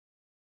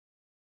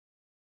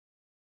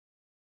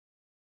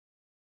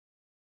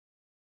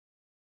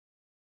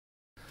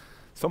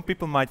Some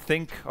people might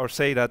think or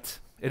say that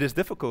it is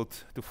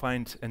difficult to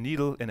find a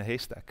needle in a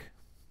haystack.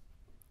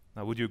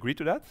 Now, would you agree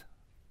to that?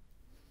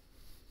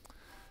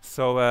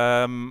 So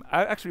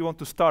I actually want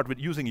to start with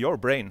using your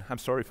brain. I'm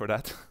sorry for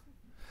that.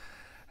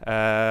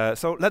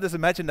 So let us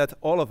imagine that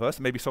all of us,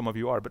 maybe some of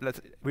you are, but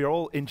we are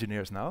all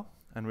engineers now,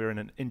 and we're in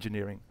an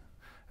engineering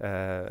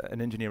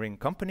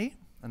company,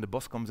 and the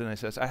boss comes in and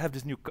says, "I have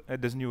this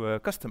new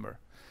customer,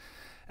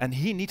 and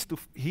he needs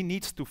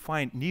to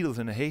find needles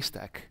in a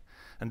haystack,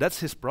 and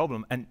that's his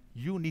problem, and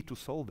you need to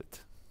solve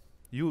it.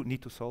 You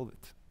need to solve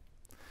it.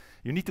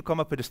 You need to come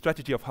up with a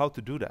strategy of how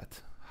to do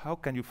that. How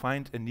can you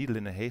find a needle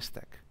in a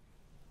haystack?"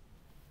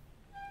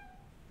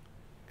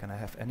 Can I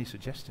have any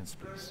suggestions,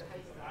 please?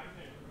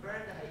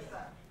 Burn the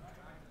haystack.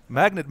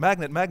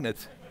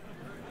 Magnet.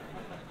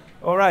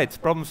 All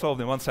right, problem solved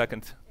in 1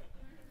 second.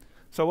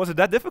 So was it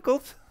that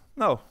difficult?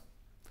 No.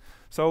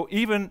 So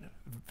even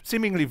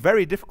seemingly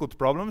very difficult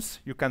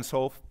problems you can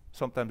solve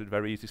sometimes with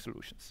very easy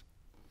solutions.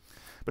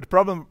 But the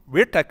problem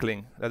we're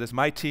tackling, that is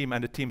my team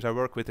and the teams I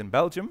work with in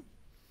Belgium,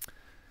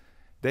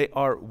 they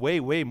are way,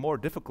 way more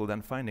difficult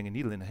than finding a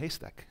needle in a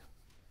haystack.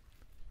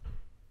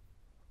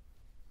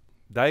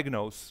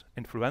 Diagnose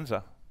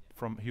influenza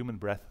from human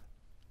breath.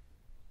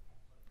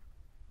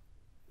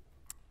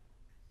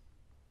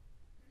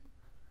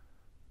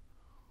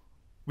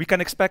 We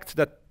can expect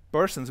that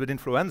persons with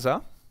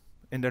influenza,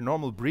 in their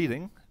normal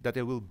breathing, that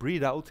they will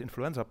breathe out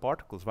influenza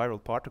particles,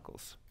 viral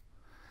particles.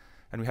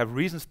 And we have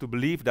reasons to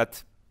believe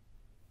that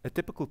a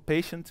typical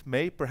patient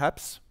may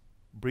perhaps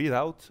breathe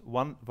out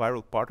 1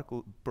 viral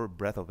particle per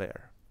breath of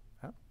air.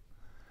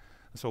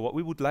 So what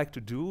we would like to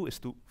do is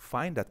to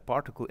find that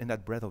particle in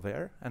that breath of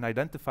air and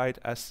identify it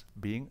as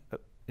being an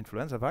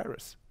influenza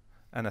virus,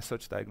 and as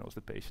such diagnose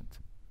the patient.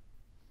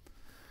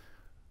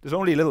 There's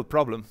only a little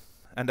problem,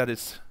 and that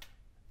is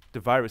the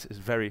virus is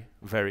very,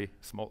 very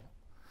small.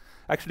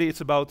 Actually,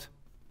 it's about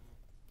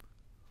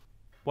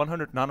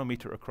 100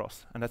 nanometer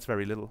across, and that's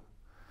very little.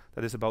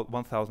 That is about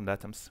 1,000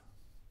 atoms.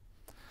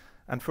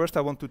 And first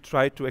I want to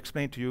try to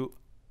explain to you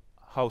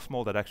how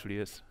small that actually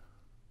is.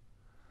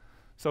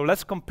 So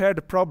let's compare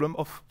the problem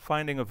of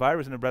finding a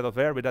virus in a breath of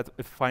air with that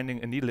of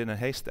finding a needle in a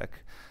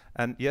haystack.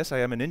 And yes, I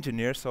am an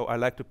engineer, so I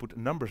like to put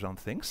numbers on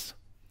things.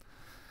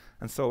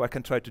 And so I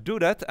can try to do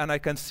that, and I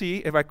can see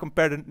if I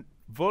compare the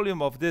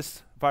volume of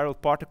this viral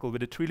particle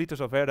with the 3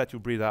 liters of air that you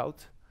breathe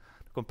out,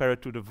 compare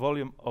it to the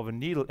volume of a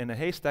needle in a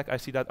haystack, I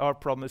see that our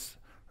problem is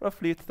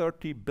roughly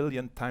 30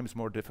 billion times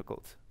more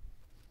difficult.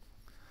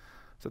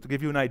 So to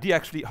give you an idea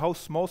actually how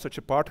small such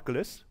a particle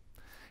is,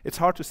 it's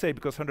hard to say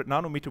because 100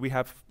 nanometer we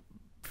have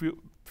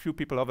few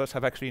people of us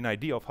have actually an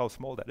idea of how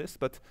small that is,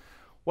 but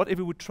what if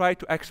we would try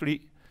to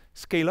actually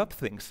scale up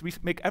things? We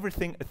make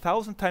everything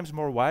 1,000 times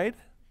more wide,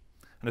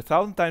 and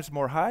 1,000 times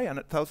more high, and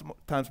 1,000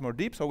 times more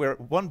deep, so we're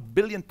 1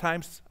 billion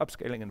times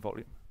upscaling in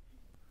volume.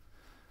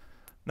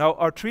 Now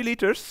our 3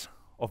 liters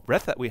of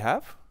breath that we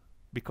have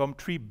become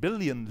 3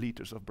 billion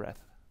liters of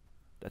breath.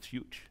 That's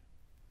huge.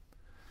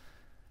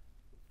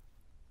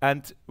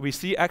 And we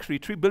see actually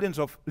 3 billion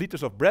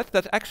liters of breath.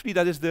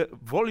 That is the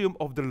volume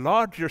of the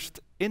largest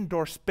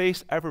indoor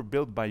space ever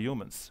built by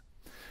humans.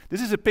 This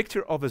is a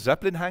picture of a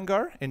Zeppelin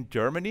hangar in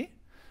Germany,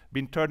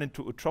 being turned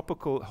into a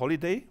tropical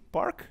holiday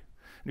park.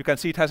 You can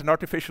see it has an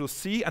artificial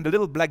sea, and the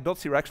little black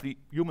dots here are actually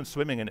humans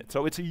swimming in it.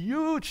 So it's a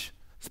huge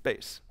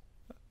space.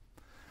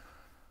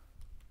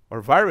 Our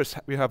virus,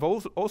 we have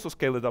also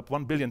scaled it up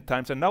 1 billion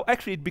times, and now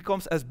actually it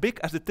becomes as big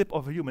as the tip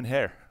of a human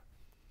hair.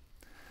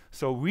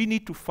 So we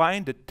need to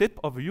find the tip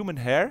of a human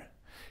hair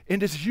in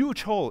this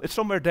huge hole. It's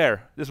somewhere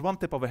there. There's 1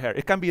 tip of a hair.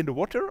 It can be in the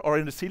water or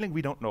in the ceiling,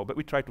 we don't know, but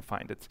we try to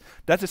find it.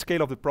 That's the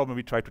scale of the problem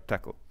we try to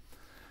tackle.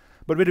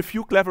 But with a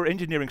few clever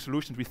engineering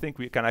solutions, we think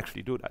we can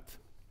actually do that.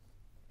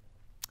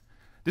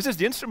 This is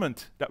the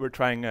instrument that we're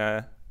trying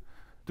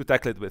to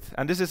tackle it with.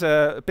 And this is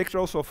a picture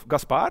also of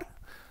Gaspar,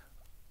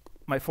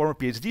 my former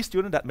PhD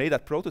student that made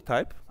that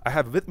prototype. I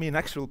have with me an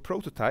actual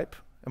prototype,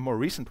 a more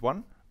recent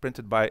one,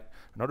 printed by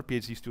another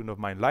PhD student of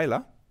mine,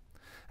 Laila.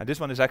 And this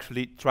one is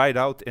actually tried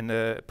out in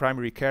a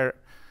primary care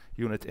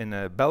unit in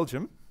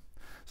Belgium.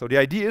 So the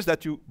idea is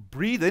that you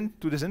breathe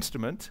into this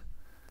instrument,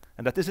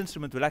 and that this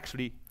instrument will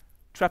actually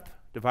trap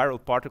the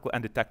viral particle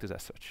and detect it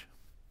as such.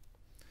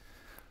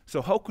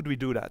 So how could we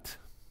do that?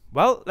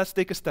 Well, let's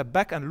take a step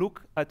back and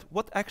look at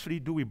what actually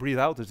do we breathe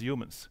out as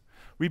humans.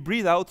 We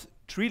breathe out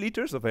 3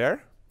 liters of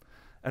air.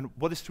 And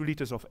what is 3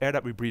 liters of air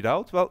that we breathe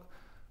out? Well,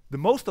 the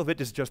most of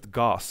it is just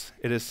gas.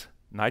 It is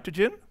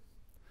nitrogen,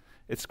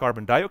 it's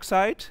carbon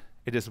dioxide,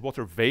 it is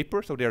water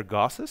vapor, so they are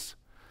gases.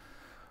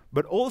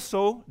 But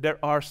also there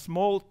are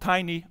small,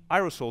 tiny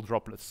aerosol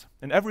droplets.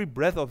 In every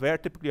breath of air,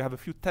 typically you have a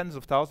few tens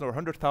of thousands or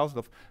 100,000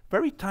 of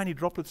very tiny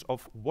droplets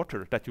of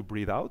water that you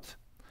breathe out.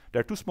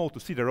 They're too small to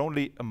see, they're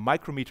only a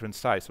micrometer in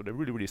size, so they're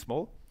really, really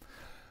small.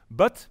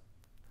 But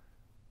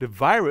the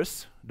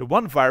virus, the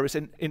one virus,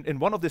 in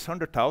one of these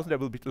 100,000, there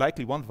will be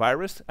likely one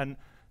virus, and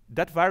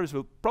that virus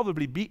will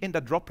probably be in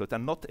that droplet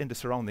and not in the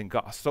surrounding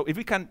gas. So if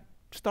we can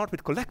start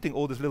with collecting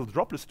all these little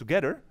droplets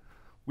together,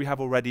 we have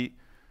already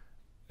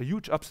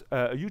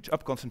a huge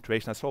up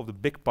concentration and solved a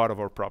big part of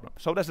our problem.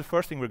 So that's the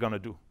first thing we're going to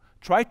do.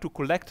 Try to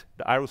collect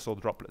the aerosol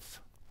droplets.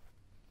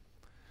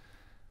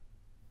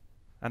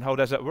 And how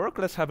does that work?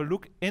 Let's have a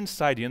look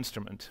inside the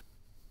instrument.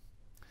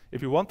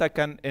 If you want, I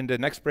can, in the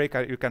next break,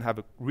 you can have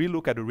a real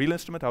look at the real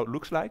instrument, how it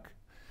looks like.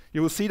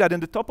 You will see that in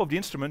the top of the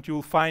instrument, you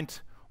will find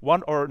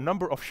one or a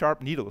number of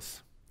sharp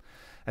needles.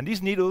 And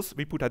these needles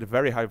we put at a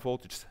very high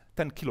voltage,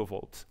 10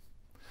 kilovolts.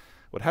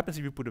 What happens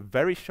if you put a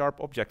very sharp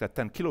object at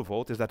 10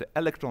 kilovolts is that the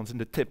electrons in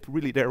the tip,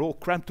 really, they're all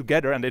cramped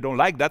together and they don't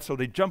like that, so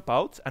they jump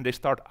out and they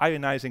start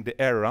ionizing the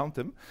air around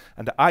them.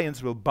 And the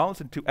ions will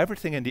bounce into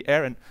everything in the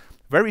air, and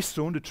very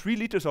soon the 3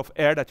 liters of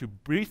air that you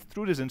breathe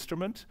through this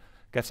instrument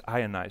gets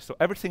ionized. So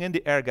everything in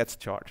the air gets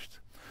charged.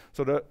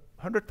 So the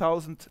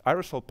 100,000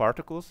 aerosol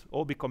particles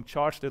all become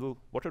charged little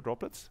water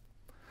droplets.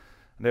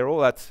 And they're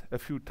all at a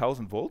few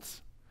thousand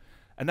volts.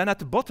 And then at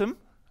the bottom,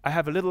 I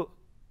have a little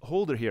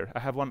holder here. I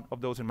have one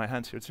of those in my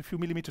hands here. It's a few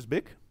millimeters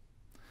big.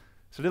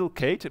 It's a little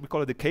cage. We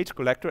call it the cage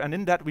collector. And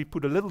in that, we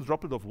put a little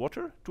droplet of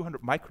water,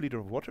 200 microliter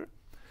of water.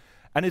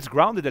 And it's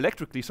grounded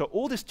electrically. So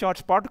all these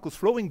charged particles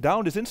flowing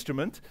down this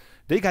instrument,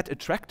 they get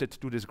attracted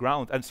to this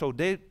ground. And so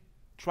they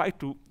try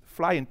to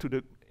fly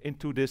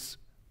into this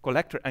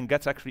collector and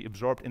gets actually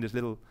absorbed in this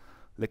little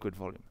liquid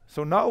volume.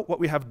 So now what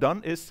we have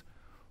done is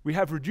we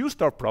have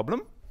reduced our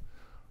problem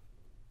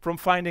from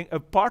finding a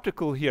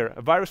particle here,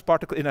 a virus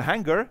particle in a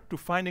hanger, to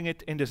finding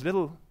it in this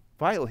little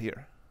vial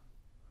here.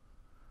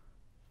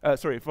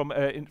 From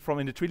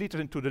in the 3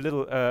 liters into the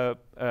little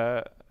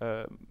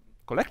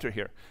collector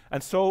here.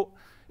 And so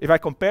if I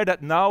compare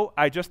that now,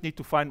 I just need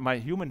to find my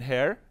human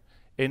hair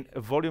in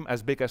a volume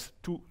as big as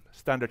 2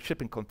 standard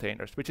shipping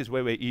containers, which is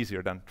way, way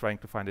easier than trying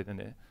to find it in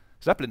a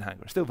Zeppelin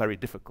hanger. Still very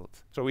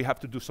difficult. So we have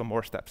to do some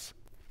more steps.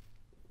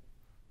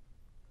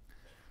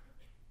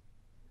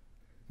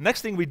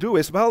 Next thing we do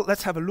is, well,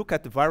 let's have a look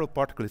at the viral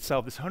particle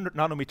itself, this 100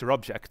 nanometer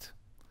object.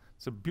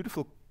 It's a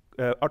beautiful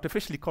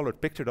artificially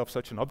colored picture of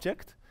such an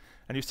object.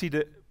 And you see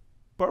the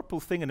purple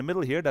thing in the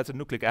middle here, that's a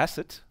nucleic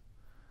acid.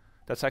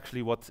 That's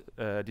actually what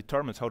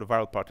determines how the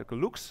viral particle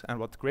looks and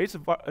what creates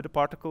the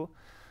particle.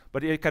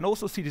 But you can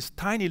also see these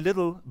tiny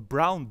little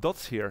brown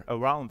dots here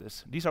around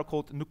this. These are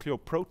called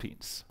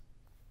nucleoproteins.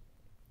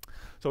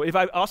 So if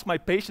I ask my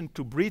patient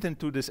to breathe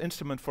into this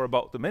instrument for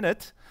about a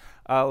minute,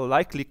 I'll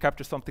likely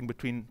capture something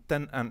between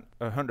 10 and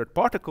 100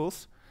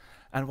 particles.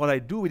 And what I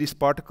do with this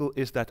particle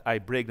is that I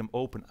break them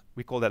open.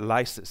 We call that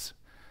lysis.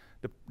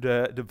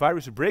 The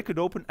virus will break it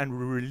open and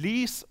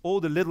release all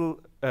the little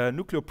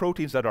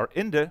nucleoproteins that are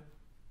in the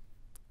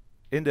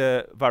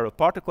viral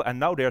particle, and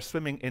now they are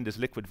swimming in this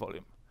liquid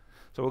volume.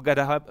 So we'll get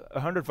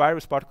 100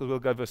 virus particles will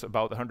give us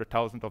about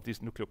 100,000 of these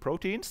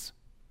nucleoproteins.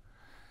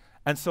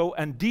 And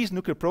these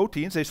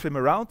nucleoproteins, they swim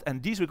around,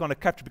 and these we're going to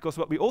capture, because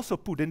what we also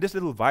put in this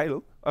little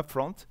vial up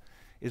front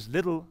is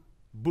little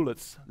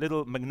bullets,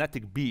 little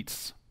magnetic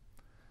beads.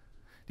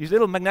 These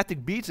little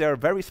magnetic beads, they are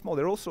very small.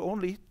 They're also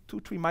only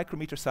 2-3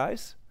 micrometer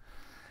size.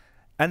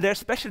 And they're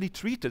specially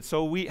treated.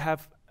 So we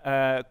have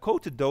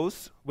coated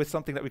those with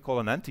something that we call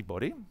an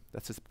antibody.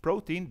 That's this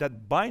protein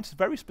that binds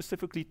very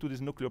specifically to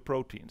these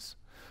nucleoproteins.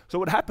 So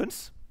what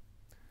happens?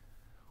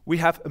 We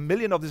have 1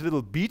 million of these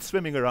little beads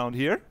swimming around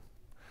here.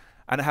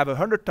 And I have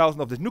 100,000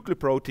 of these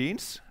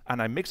nucleoproteins,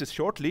 and I mix it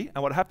shortly.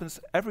 And what happens,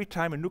 every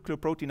time a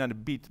nucleoprotein and a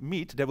bead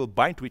meet, they will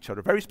bind to each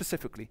other very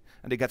specifically,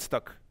 and they get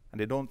stuck, and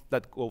they don't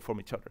let go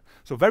from each other.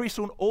 So very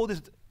soon, all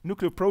these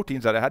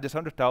nucleoproteins that I had, this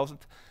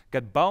 100,000,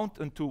 get bound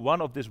into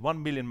one of these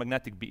 1 million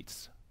magnetic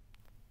beads.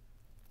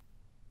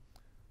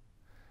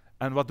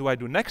 And what do I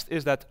do next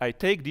is that I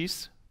take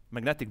these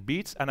magnetic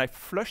beads and I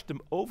flush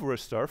them over a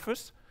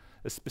surface,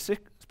 a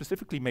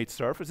specifically made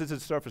surface. This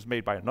is a surface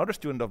made by another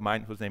student of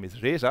mine whose name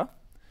is Reza.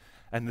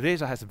 And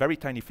Reza has very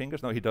tiny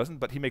fingers. No, he doesn't,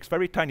 but he makes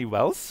very tiny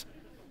wells.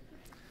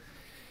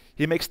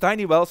 He makes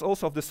tiny wells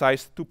also of the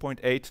size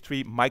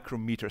 2.83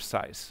 micrometer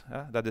size.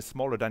 That is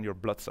smaller than your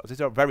blood cells.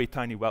 These are very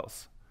tiny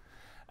wells.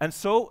 And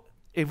so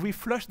if we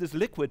flush this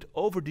liquid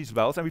over these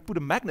wells and we put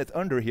a magnet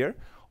under here,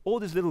 all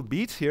these little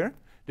beads here,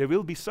 they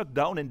will be sucked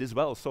down in this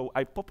well. So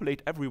I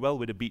populate every well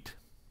with a bead.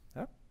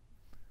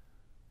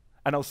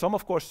 And now some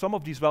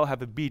of these wells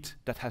have a bead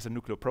that has a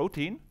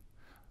nucleoprotein.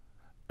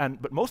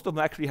 But most of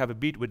them actually have a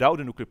bead without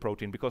a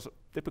nucleoprotein, because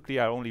typically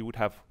I only would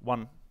have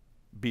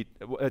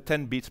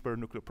 10 beads per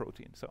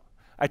nucleoprotein. So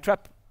I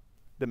trap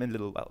them in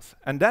little wells.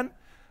 And then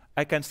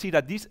I can see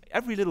that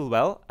every little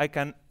well I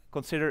can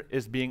consider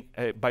as being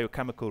a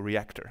biochemical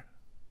reactor.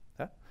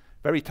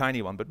 Very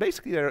tiny one, but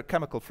basically they're a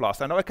chemical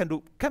flask. And now I can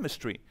do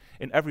chemistry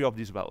in every of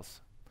these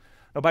wells.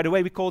 Now, by the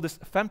way, we call this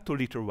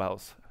femtoliter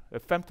wells,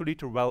 a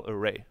femtoliter well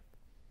array.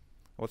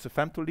 What's a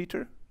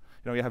femtoliter?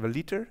 You have a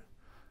liter,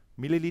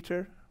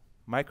 milliliter,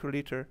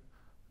 microliter,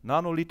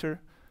 nanoliter,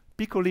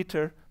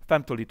 picoliter,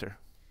 femtoliter.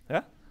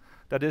 Yeah?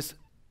 That is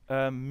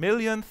a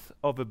millionth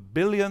of a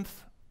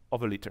billionth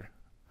of a liter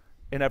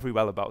in every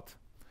well about.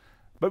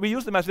 But we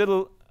use them as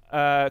little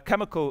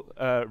chemical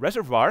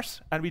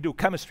reservoirs, and we do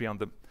chemistry on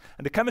them.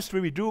 And the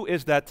chemistry we do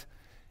is that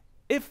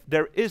if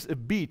there is a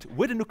bead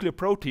with a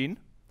nucleoprotein,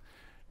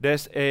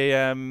 there's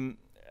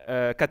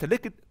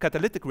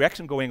catalytic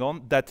reaction going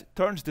on that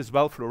turns this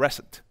well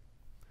fluorescent.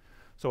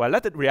 So I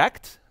let it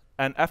react,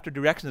 and after the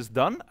reaction is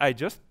done, I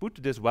just put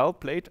this well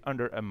plate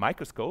under a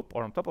microscope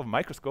or on top of a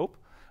microscope,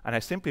 and I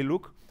simply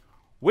look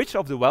which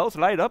of the wells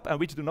light up and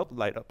which do not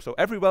light up. So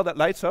every well that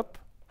lights up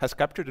has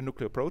captured a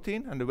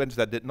nucleoprotein, and the ones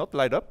that did not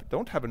light up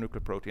don't have a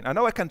nucleoprotein. And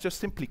now I can just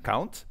simply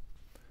count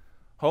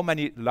how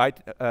many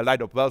light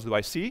up wells do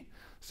I see.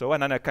 So,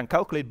 and then I can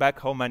calculate back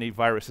how many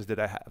viruses did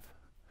I have.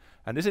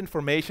 And this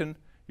information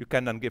you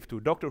can then give to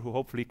a doctor who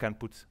hopefully can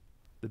put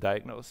the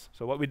diagnose.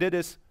 So what we did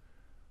is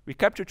we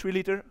captured 3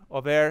 liters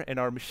of air in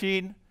our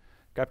machine,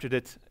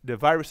 captured the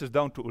viruses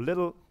down to a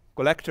little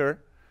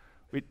collector.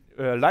 We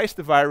lysed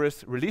the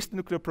virus, released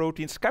the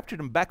nucleoproteins, captured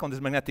them back on this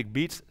magnetic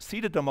beads,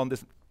 seeded them on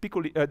this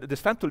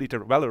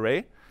femtoliter well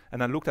array,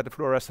 and then looked at the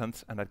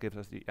fluorescence, and that gives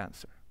us the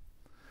answer.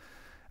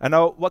 And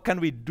now, what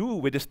can we do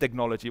with this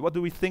technology? What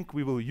do we think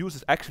we will use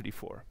it actually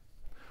for?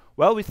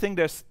 Well, we think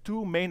there's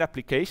 2 main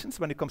applications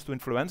when it comes to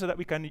influenza that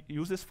we can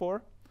use this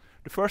for.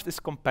 The first is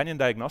companion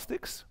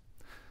diagnostics.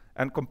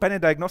 And companion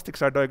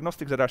diagnostics are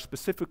diagnostics that are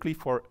specifically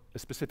for a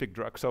specific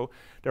drug. So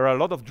there are a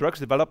lot of drugs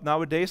developed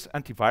nowadays,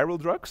 antiviral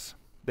drugs.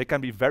 They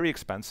can be very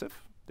expensive.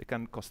 They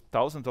can cost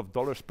thousands of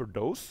dollars per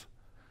dose.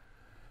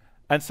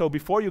 And so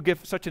before you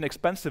give such an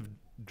expensive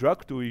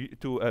drug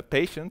to a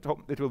patient,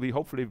 it will be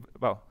hopefully,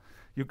 well,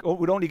 you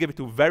would only give it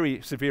to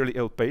very severely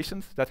ill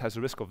patients that has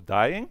a risk of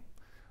dying.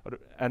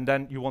 And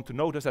then you want to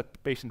know, does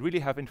that patient really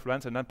have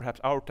influenza? And then perhaps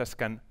our test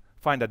can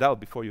find that out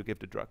before you give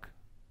the drug.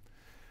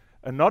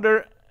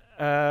 Another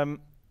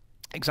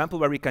example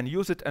where we can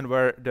use it and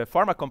where the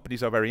pharma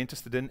companies are very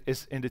interested in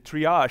is in the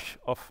triage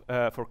of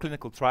for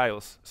clinical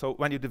trials. So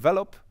when you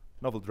develop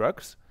novel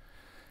drugs,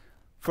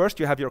 first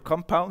you have your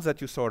compounds that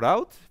you sort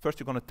out. First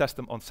you're going to test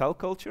them on cell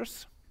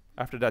cultures.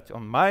 After that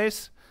on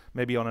mice,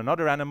 maybe on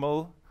another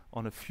animal,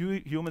 on a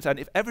few humans. And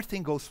if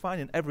everything goes fine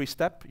in every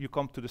step, you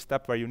come to the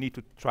step where you need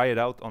to try it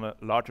out on a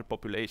larger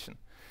population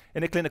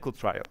in a clinical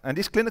trial. And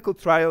these clinical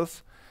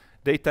trials,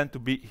 they tend to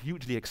be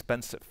hugely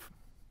expensive.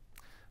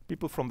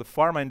 People from the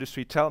pharma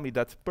industry tell me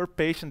that per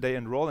patient they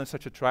enroll in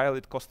such a trial,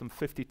 it costs them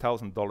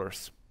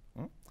 $50,000.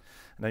 And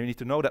then you need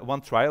to know that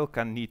one trial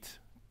can need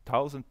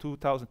 1,000,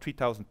 2,000,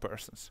 3,000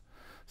 persons.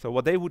 So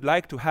what they would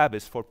like to have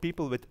is for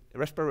people with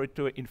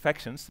respiratory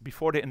infections,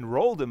 before they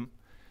enroll them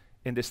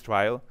in this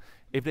trial,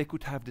 if they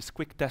could have this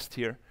quick test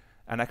here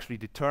and actually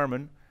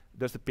determine,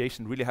 does the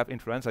patient really have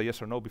influenza,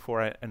 yes or no,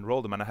 before I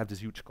enroll them and I have this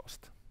huge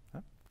cost.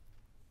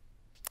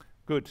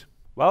 Good.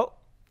 Well,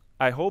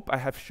 I hope I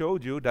have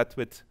showed you that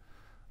with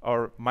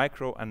our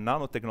micro and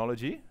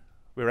nanotechnology,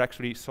 we're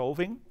actually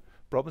solving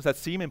problems that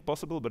seem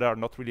impossible but are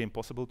not really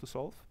impossible to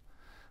solve.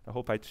 I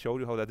hope I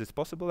showed you how that is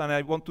possible, and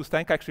I want to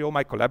thank actually all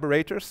my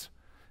collaborators,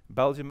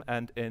 Belgium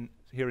and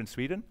here in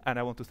Sweden, and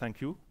I want to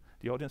thank you,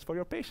 the audience, for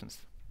your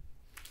patience.